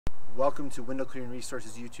Welcome to Window Cleaning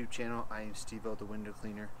Resources YouTube channel. I am SteveO, the window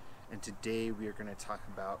cleaner, and today we are going to talk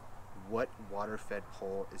about what water-fed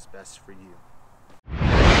pole is best for you.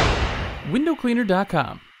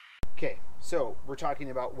 WindowCleaner.com. Okay, so we're talking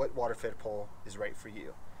about what water-fed pole is right for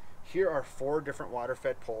you. Here are 4 different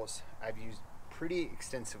water-fed poles I've used pretty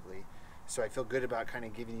extensively, so I feel good about kind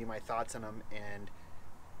of giving you my thoughts on them, and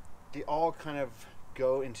they all kind of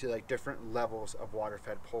go into like different levels of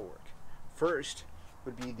water-fed pole work. First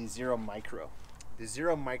would be the Zero Micro. The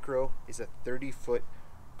Zero Micro is a 30-foot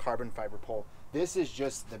carbon fiber pole. This is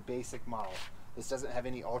just the basic model. This doesn't have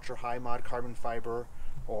any ultra high mod carbon fiber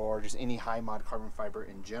or just any high mod carbon fiber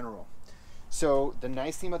in general. So the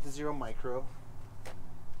nice thing about the Zero Micro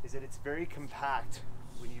is that it's very compact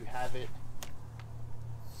when you have it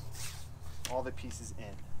all the pieces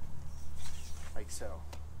in, like so.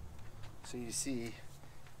 So you see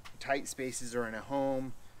tight spaces are in a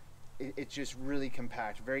home. It's just really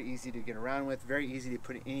compact, very easy to get around with, very easy to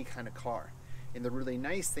put in any kind of car. And the really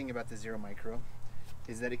nice thing about the Zero Micro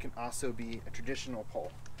is that it can also be a traditional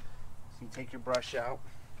pole. So you take your brush out,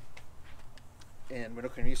 and Window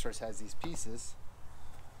Cleaning Resource has these pieces,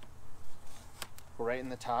 go right in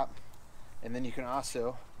the top, and then you can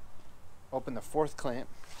also open the 4th clamp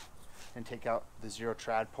and take out the Zero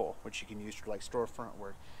Trad pole, which you can use for like storefront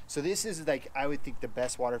work. So this is like, I would think, the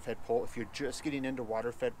best water-fed pole if you're just getting into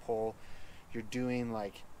water-fed pole, you're doing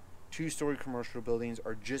like 2-story commercial buildings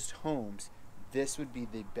or just homes. This would be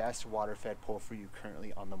the best water-fed pole for you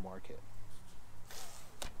currently on the market.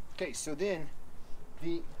 Okay, so then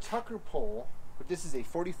the Tucker pole, but this is a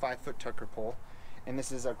 45-foot Tucker pole, and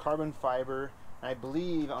this is a carbon fiber. I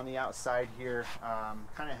believe on the outside here,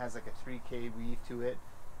 kind of has like a 3K weave to it.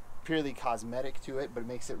 Purely cosmetic to it, but it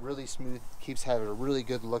makes it really smooth, keeps having a really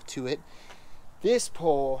good look to it. This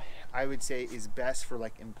pole, I would say, is best for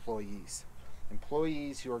like employees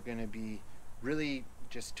who are going to be really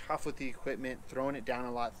just tough with the equipment, throwing it down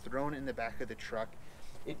a lot, throwing it in the back of the truck.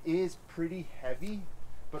 It is pretty heavy,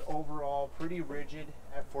 but overall pretty rigid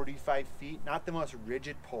at 45 feet. Not the most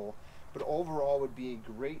rigid pole, but overall would be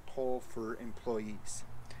a great pole for employees.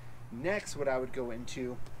 Next, what I would go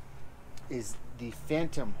into is the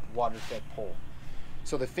Phantom water-fed pole.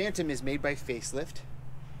 So the Phantom is made by Facelift,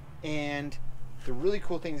 and the really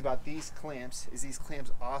cool things about these clamps is these clamps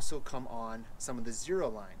also come on some of the Zero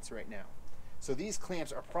lines right now. So these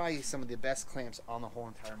clamps are probably some of the best clamps on the whole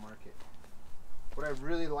entire market. What I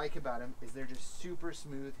really like about them is they're just super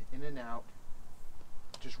smooth in and out,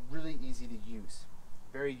 just really easy to use,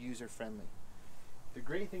 very user-friendly. The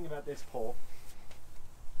great thing about this pole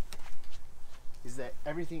is that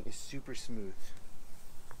everything is super smooth.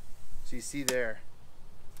 So you see there,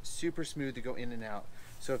 super smooth to go in and out.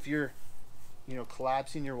 So if you're,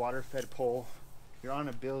 collapsing your water-fed pole, you're on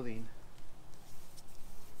a building,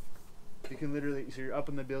 you can literally, so you're up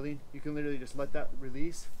in the building, you can literally just let that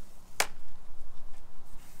release.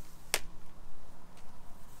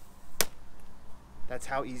 That's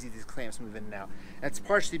how easy these clamps move in and out. That's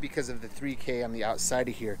partially because of the 3K on the outside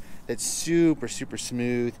of here. That's super, super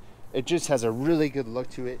smooth. It just has a really good look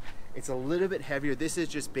to it. It's a little bit heavier. This is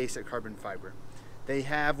just basic carbon fiber. They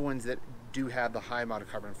have ones that do have the high mod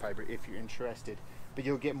carbon fiber if you're interested, but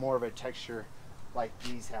you'll get more of a texture like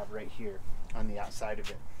these have right here on the outside of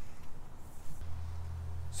it.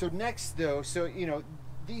 So next though,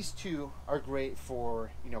 these two are great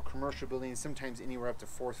for, commercial buildings, sometimes anywhere up to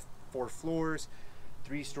 4 floors,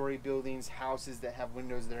 3-story buildings, houses that have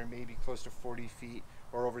windows that are maybe close to 40 feet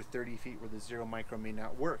or over 30 feet where the Zero Micro may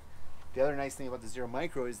not work. The other nice thing about the Zero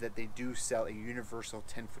Micro is that they do sell a universal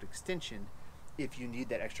 10-foot extension if you need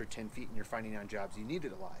that extra 10 feet and you're finding on jobs you need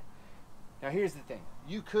it a lot. Now here's the thing.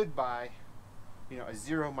 You could buy, a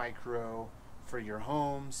Zero Micro for your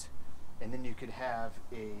homes, and then you could have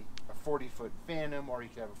a 40-foot Phantom, or you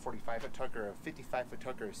could have a 45-foot Tucker, a 55-foot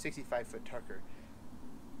Tucker, a 65-foot Tucker.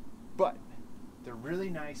 But the really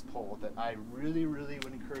nice pole that I really, really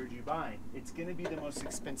would encourage you buying, it's going to be the most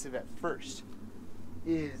expensive at first,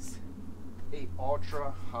 is a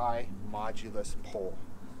ultra high modulus pole.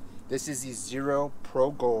 This is the Zero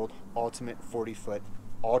Pro Gold Ultimate 40-foot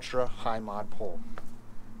ultra high mod pole.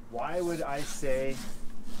 Why would I say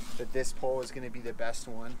that this pole is going to be the best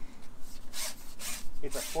one?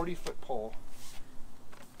 It's a 40-foot pole,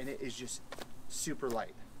 and it is just super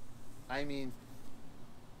light. I mean,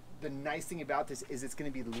 the nice thing about this is it's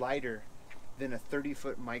going to be lighter than a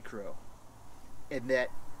 30-foot micro, and that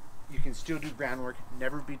you can still do groundwork,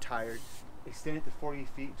 never be tired, extend it to 40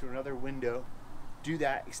 feet to another window, do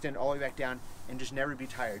that, extend all the way back down, and just never be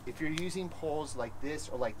tired. If you're using poles like this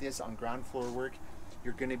or like this on ground floor work,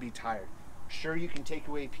 you're going to be tired. Sure, you can take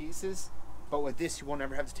away pieces, But with this, you won't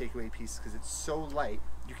ever have to take away pieces because it's so light.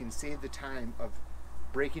 You can save the time of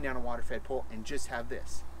breaking down a water-fed pole and just have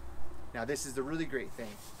this. Now, this is the really great thing.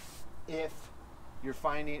 If you're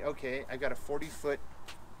finding, okay, I've got a 40-foot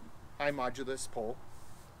high modulus pole.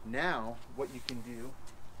 Now, what you can do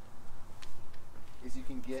is you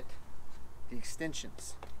can get the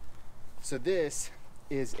extensions. So this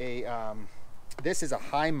is a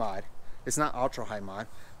high mod. It's not ultra high mod,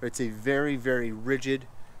 but it's a very, very rigid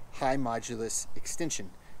high modulus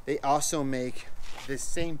extension. They also make this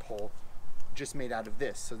same pole just made out of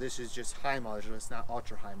this. So this is just high modulus, not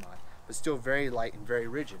ultra high mod, but still very light and very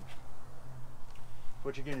rigid.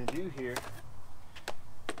 What you're going to do here, put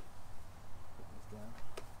this down.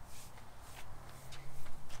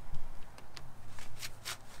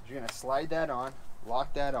 You're going to slide that on,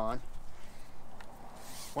 lock that on.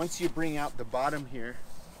 Once you bring out the bottom here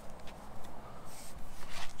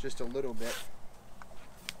just a little bit,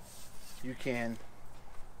 you can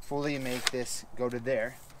fully make this go to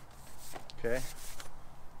there. Okay.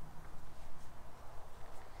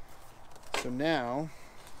 So now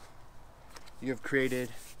you have created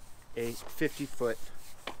a 50-foot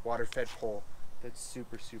water-fed pole that's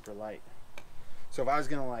super, super light. So if I was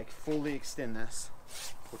gonna like fully extend this,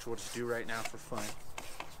 which we'll just do right now for fun,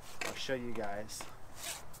 I'll show you guys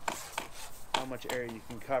how much area you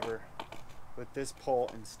can cover with this pole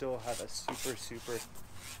and still have a super, super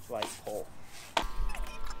light pole.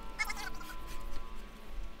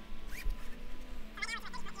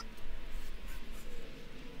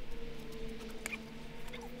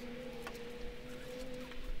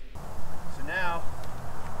 So now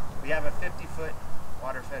we have a 50-foot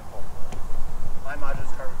water-fed pole. High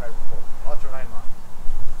modulus carbon fiber pole, ultra high mod.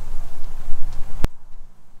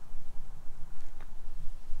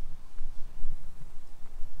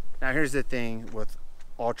 Now here's the thing with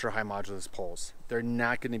ultra high modulus poles. They're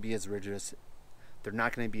not going to be as rigid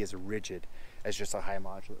as just a high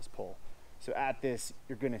modulus pole. So at this,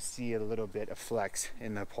 you're going to see a little bit of flex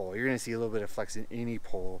in the pole. You're going to see a little bit of flex in any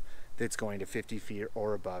pole that's going to 50 feet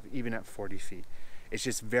or above, even at 40 feet. It's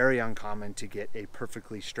just very uncommon to get a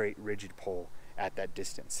perfectly straight, rigid pole at that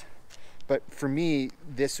distance. But for me,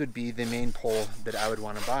 this would be the main pole that I would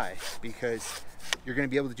want to buy because you're going to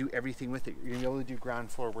be able to do everything with it. You're going to be able to do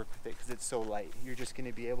ground floor work with it because it's so light. You're just going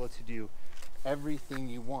to be able to do everything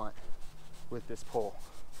you want with this pole.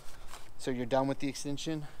 So you're done with the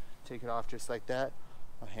extension. Take it off just like that.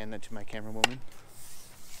 I'll hand that to my camera woman.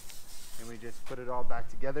 And we just put it all back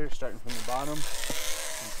together, starting from the bottom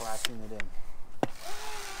and collapsing it in.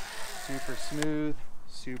 Super smooth,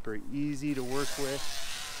 super easy to work with.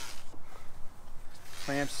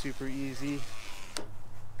 Clamps super easy.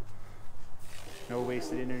 No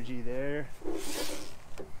wasted energy there.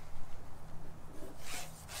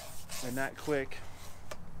 And that quick,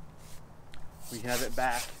 we have it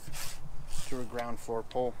back to a ground floor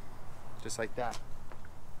pole, just like that.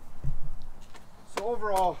 So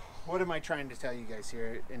overall, what am I trying to tell you guys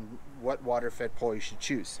here and what water-fed pole you should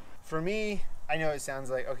choose? For me, I know it sounds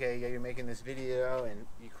like, okay, yeah, you're making this video and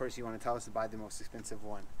of course you want to tell us to buy the most expensive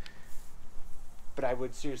one. But I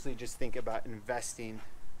would seriously just think about investing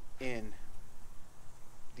in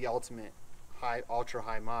the ultimate ultra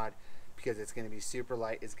high mod because it's going to be super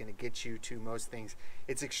light. It's going to get you to most things.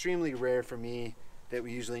 It's extremely rare for me that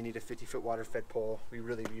we usually need a 50-foot water-fed pole. We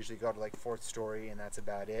usually go to like 4th story and that's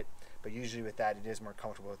about it. But usually with that, it is more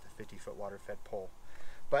comfortable with the 50-foot water-fed pole.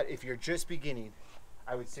 But if you're just beginning,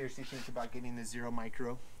 I would seriously think about getting the Zero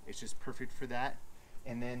Micro. It's just perfect for that.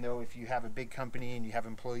 And then though, if you have a big company and you have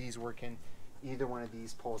employees working, either one of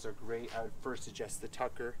these poles are great. I would first suggest the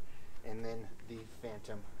Tucker and then the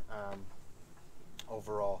Phantom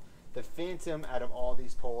overall. The Phantom out of all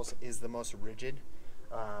these poles is the most rigid,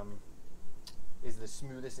 is the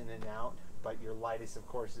smoothest in and out, but your lightest of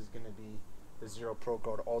course is going to be the Zero Pro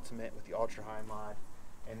Gold Ultimate with the ultra high mod.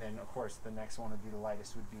 And then of course the next one would be the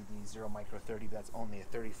lightest would be the Zero Micro 30, but that's only a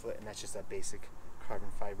 30-foot and that's just a basic carbon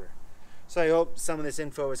fiber. So I hope some of this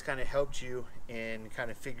info has kind of helped you in kind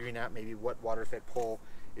of figuring out maybe what water-fed pole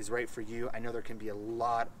is right for you. I know there can be a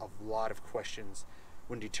lot of questions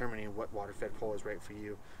when determining what water-fed pole is right for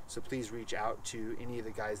you. So please reach out to any of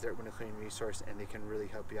the guys there at Window Cleaning Resource and they can really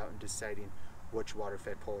help you out in deciding which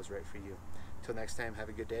water-fed pole is right for you. Until next time, have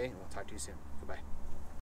a good day and we'll talk to you soon. Goodbye.